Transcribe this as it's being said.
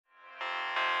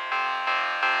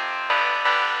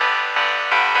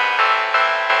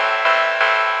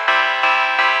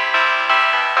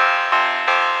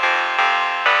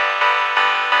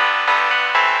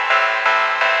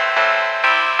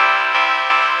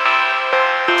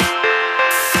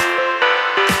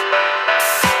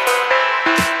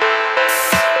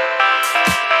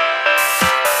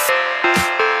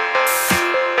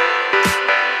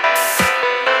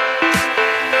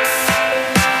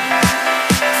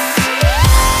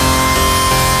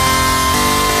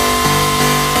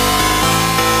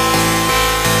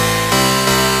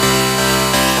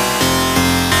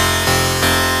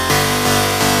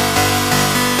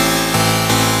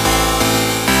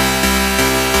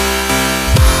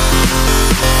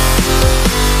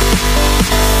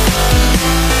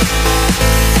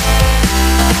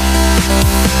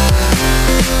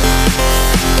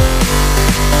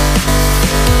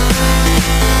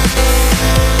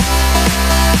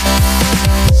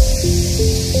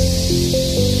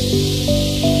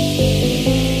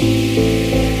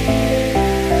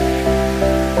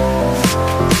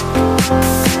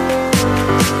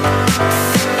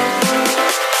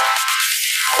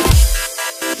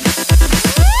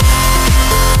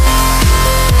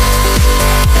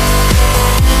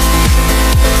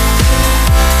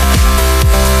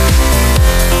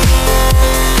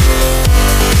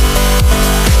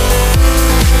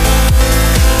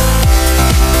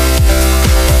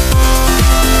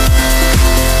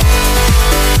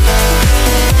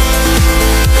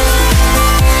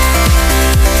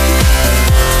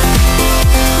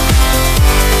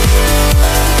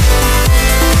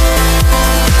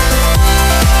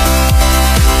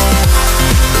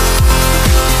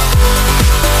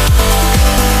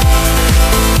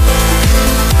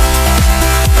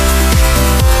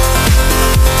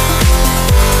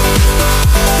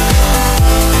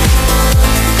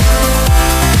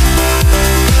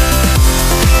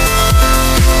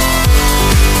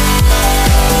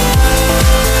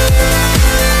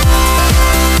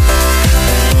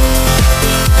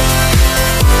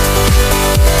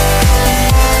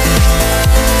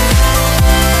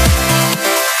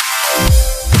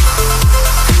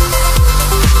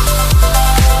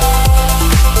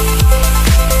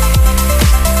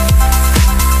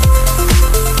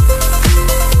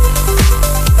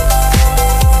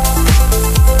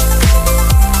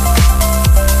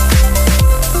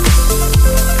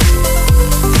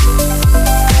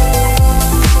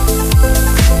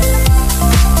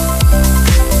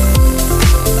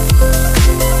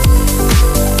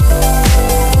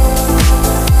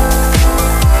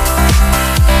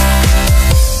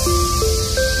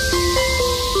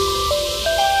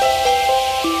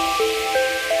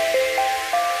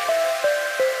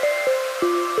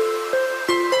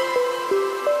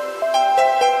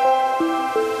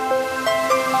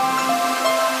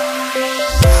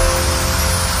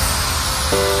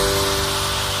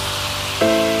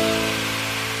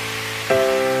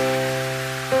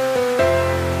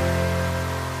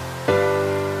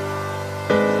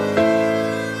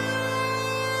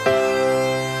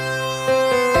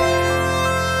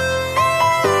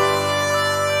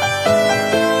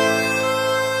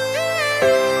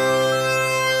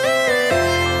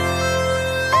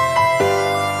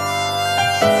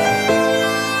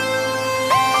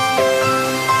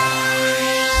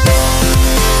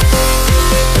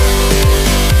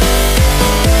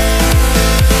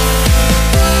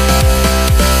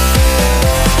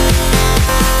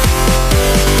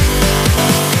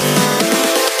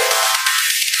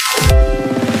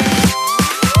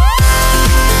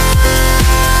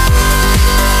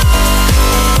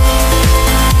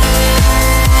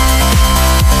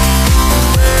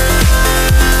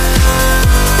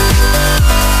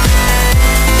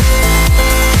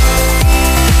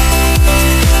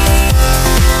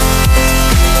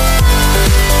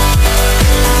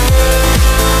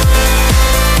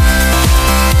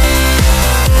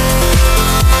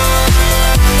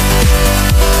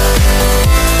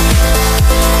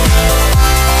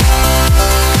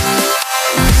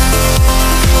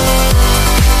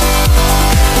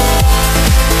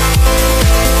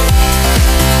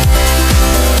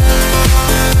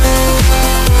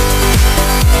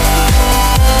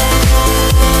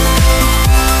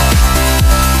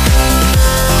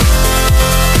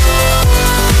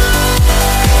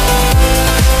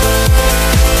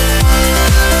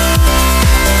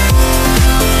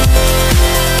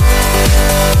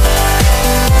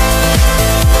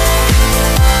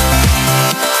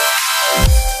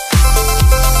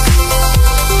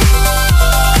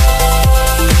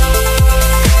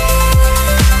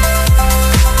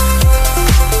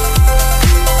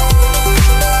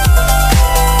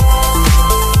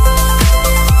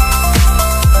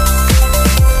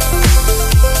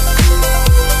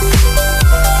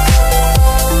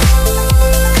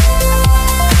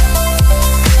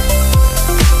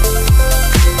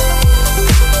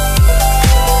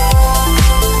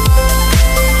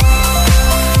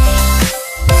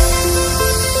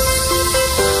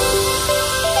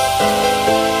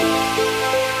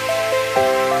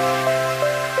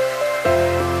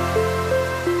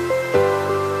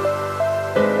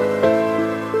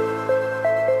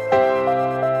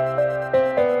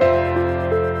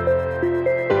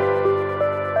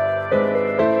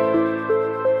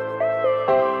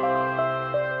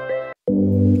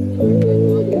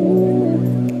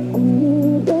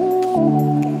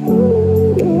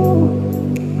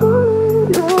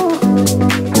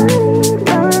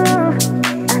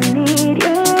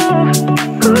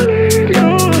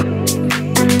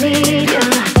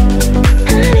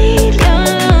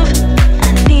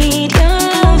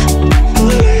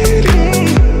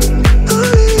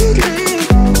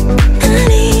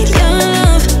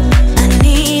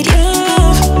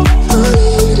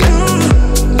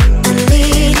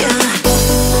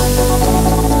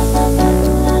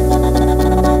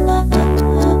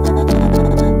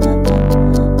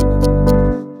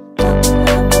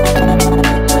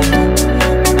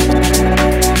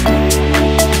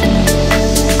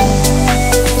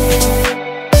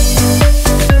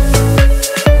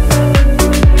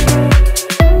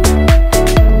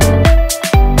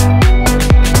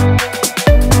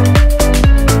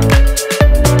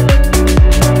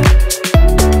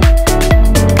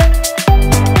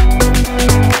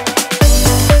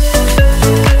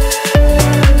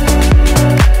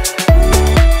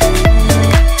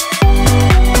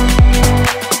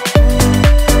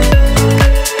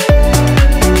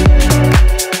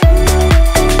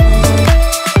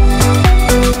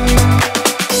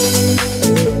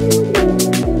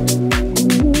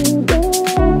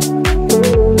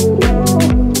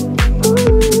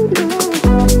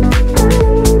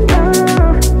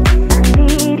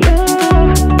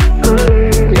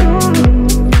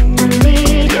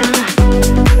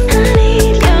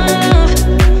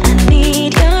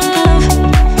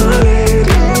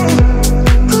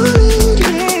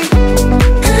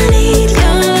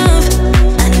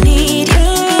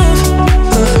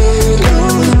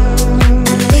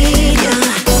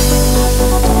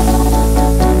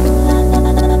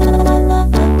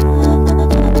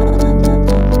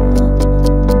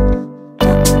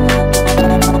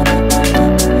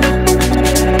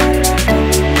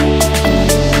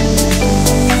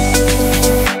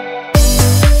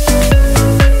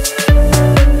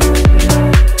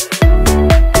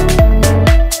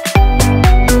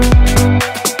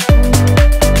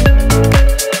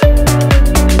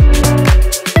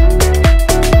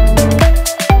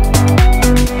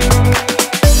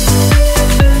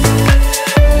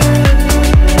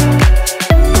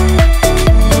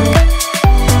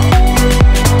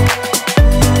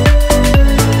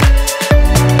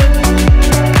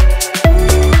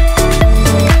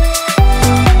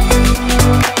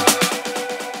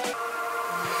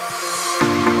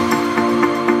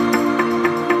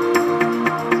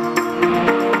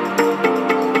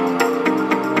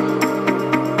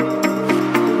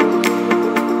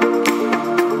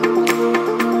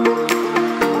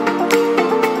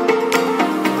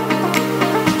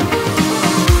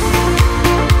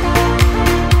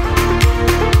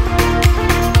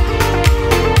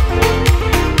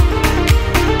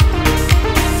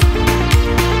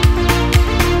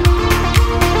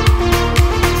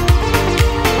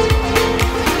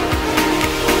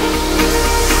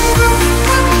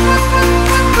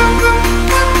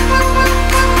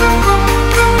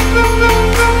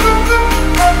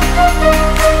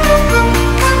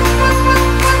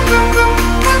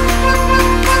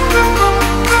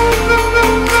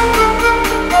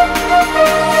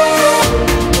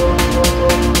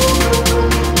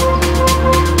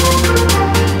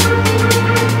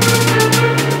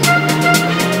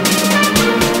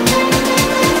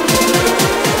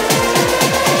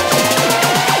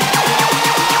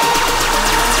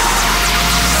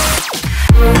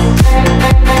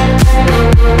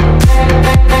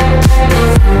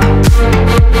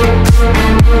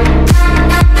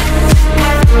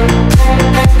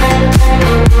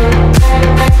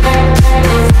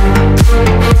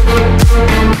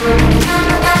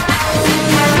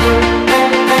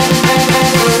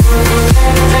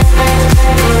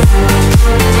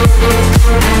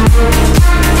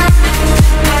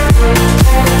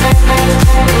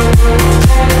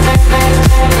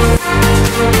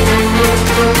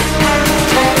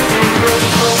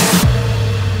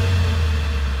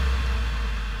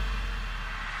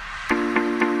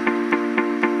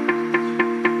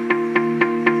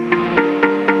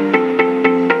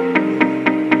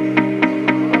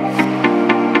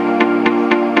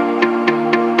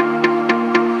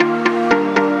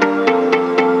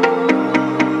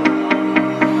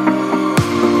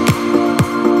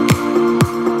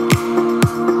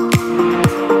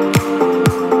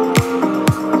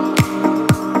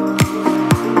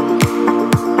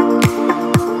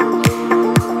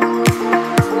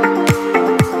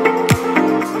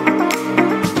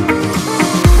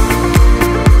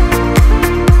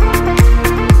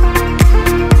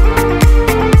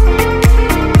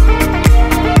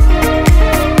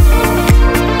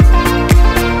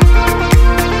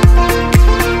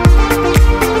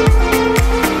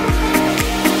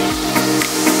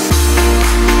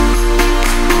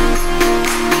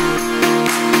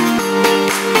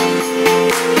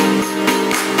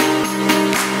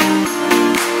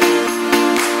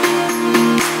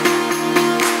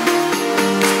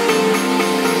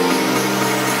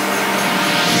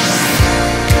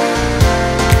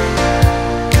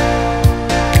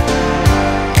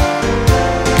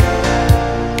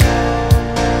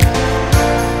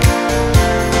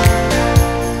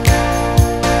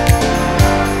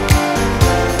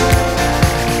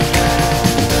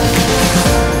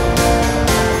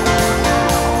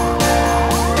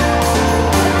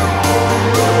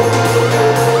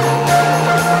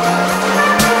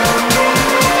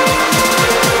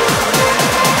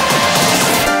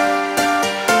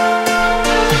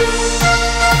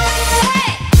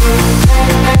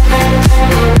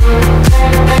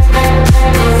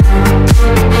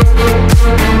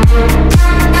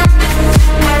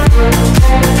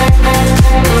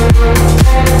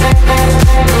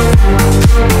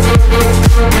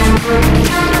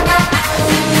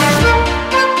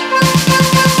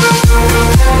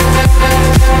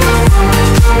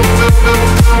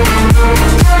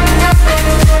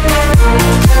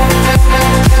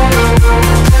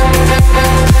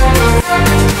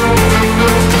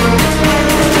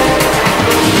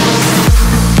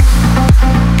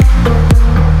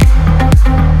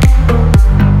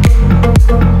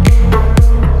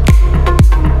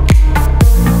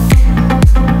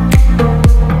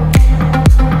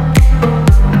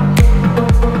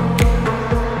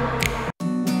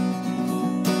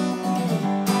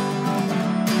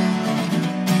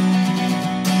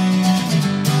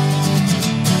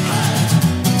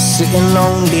Sitting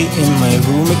lonely in my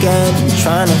room again,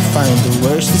 trying to find the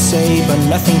words to say, but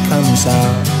nothing comes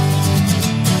out.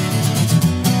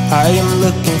 I am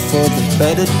looking for the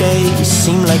better days,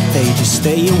 seem like they just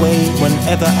stay away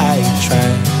whenever I try.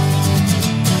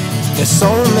 There's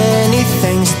so many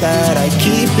things that I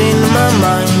keep in my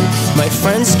mind. My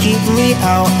friends keep me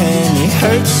out and it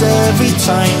hurts every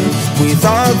time. With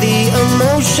all the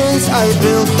emotions I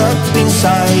built up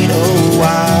inside, oh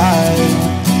why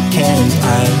can't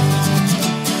I?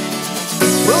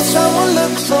 Will someone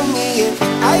look for me if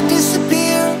I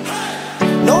disappear?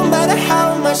 No matter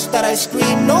how much that I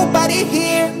scream, nobody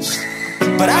hears.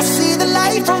 But I see the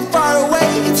light from far away,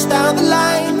 it's down the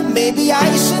line. Maybe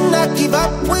I should not give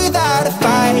up without a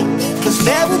fight, 'cause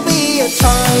there will be a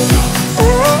time. Oh,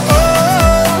 oh,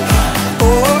 oh,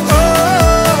 oh, oh,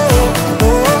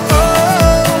 oh,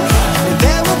 oh.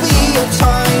 There will be a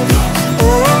time. Oh,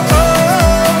 oh,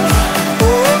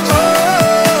 oh, oh,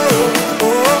 oh,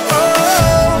 oh,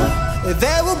 oh.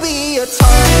 There will be a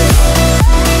time.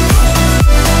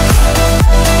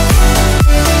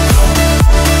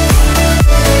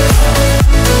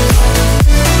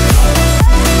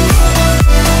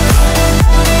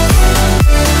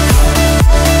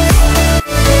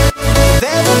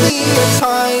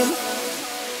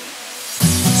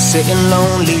 Sitting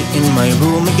lonely in my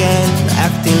room again,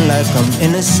 acting like I'm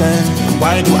innocent.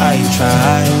 Why do I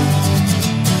try?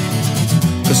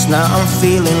 'Cause now I'm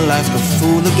feeling like a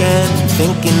fool again,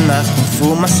 thinking I can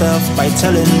fool myself by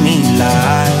telling me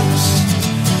lies.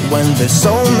 When there's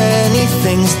so many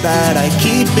things that I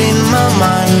keep in my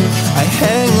mind, I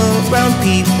hang around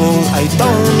people I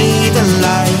don't even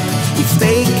like. If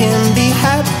they can be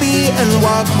happy and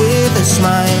walk with a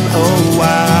smile, oh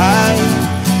why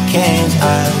can't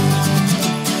I?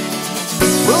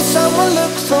 Will someone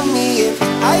look for me if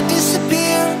I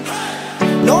disappear?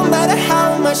 No matter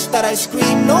how much that I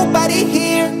scream, nobody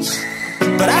hears.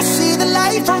 But I see the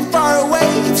light from far away,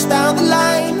 it's down the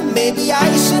line. Maybe I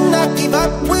should not give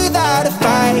up without a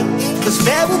fight, 'cause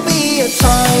there will be a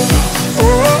time. Oh,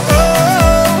 oh,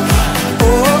 oh,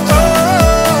 oh, oh,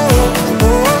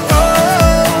 oh,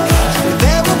 oh.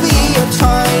 There will be a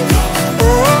time. Oh,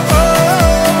 oh,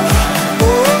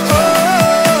 oh, oh,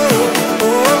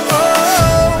 oh,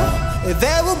 oh.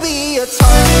 There will be a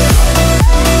time.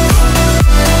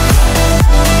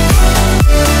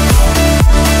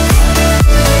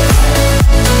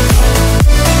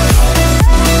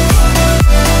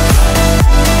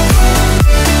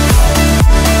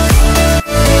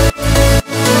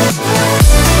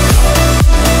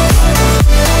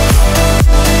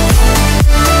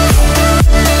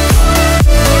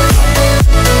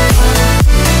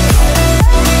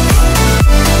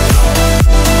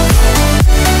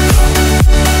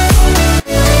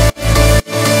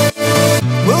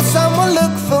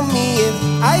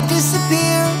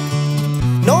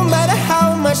 No matter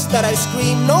how much that I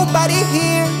scream, nobody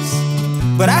hears.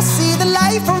 But I see the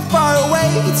light from far away,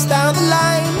 it's down the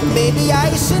line. Maybe I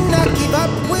should not give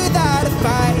up without a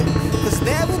fight, 'cause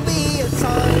there will be a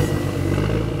time.